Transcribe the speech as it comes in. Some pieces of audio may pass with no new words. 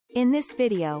In this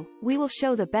video, we will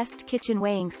show the best kitchen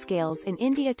weighing scales in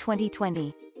India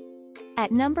 2020.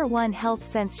 At number 1,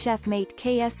 HealthSense ChefMate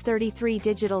KS33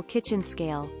 Digital Kitchen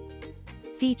Scale.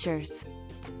 Features.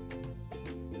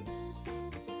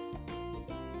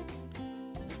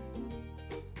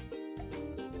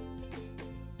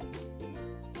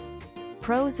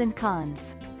 Pros and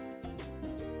cons.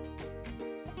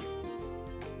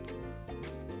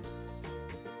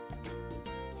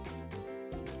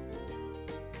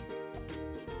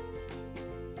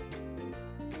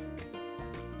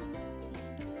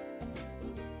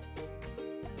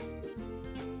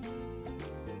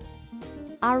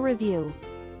 Our review.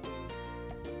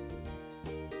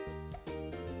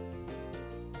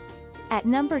 At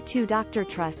number 2, Dr.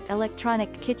 Trust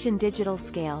Electronic Kitchen Digital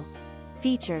Scale.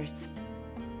 Features.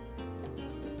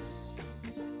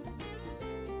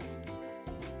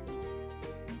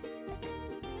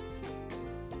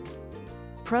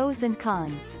 Pros and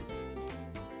cons.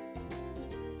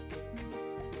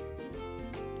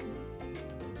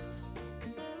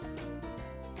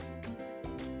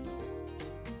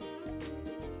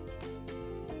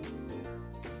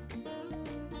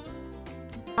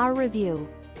 Our review.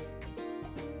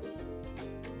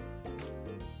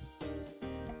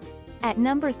 At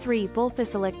number 3,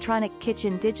 Bulfyss Electronic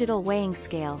Kitchen Digital Weighing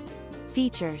Scale.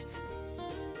 Features.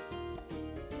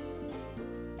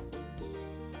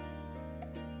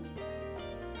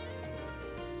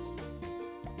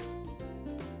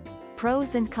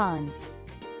 Pros and cons.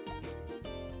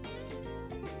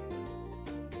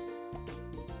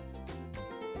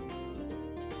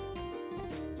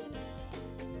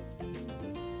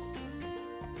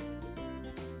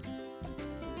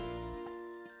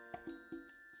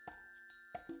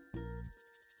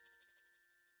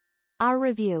 Our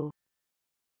review.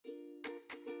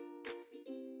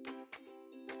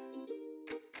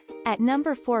 At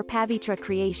number 4, Paviitra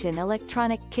Creation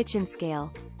Electronic Kitchen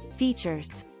Scale.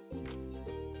 Features.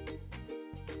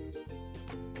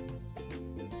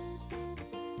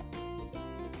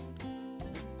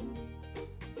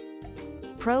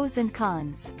 Pros and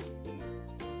cons.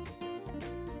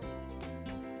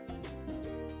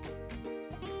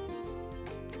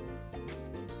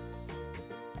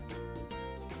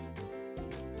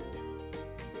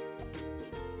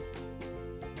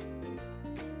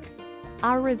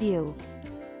 Our review.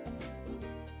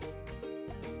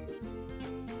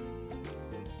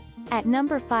 At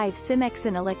number 5,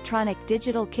 Simxen Electronic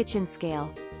Digital Kitchen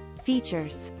Scale.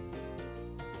 Features.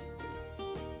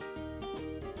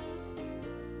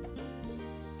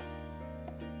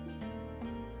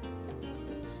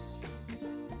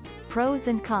 Pros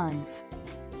and cons.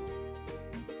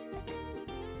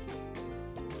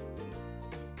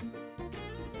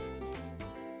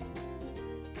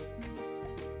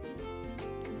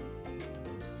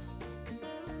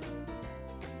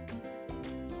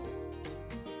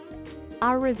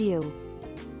 Our review.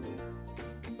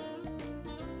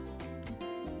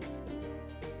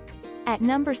 At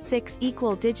number 6,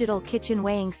 Equal Digital Kitchen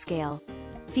Weighing Scale.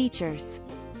 Features.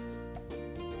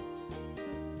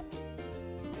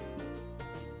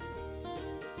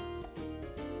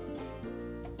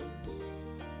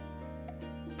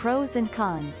 Pros and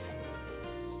cons.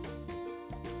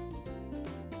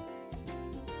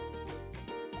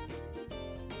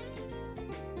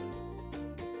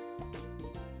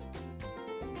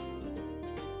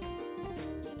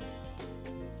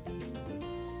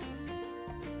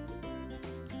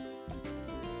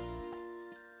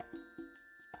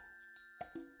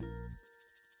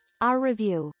 Our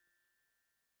review.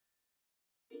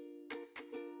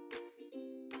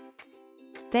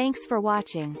 Thanks for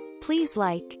watching. Please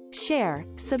like, share,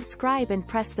 subscribe and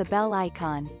press the bell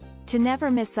icon to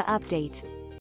never miss an update.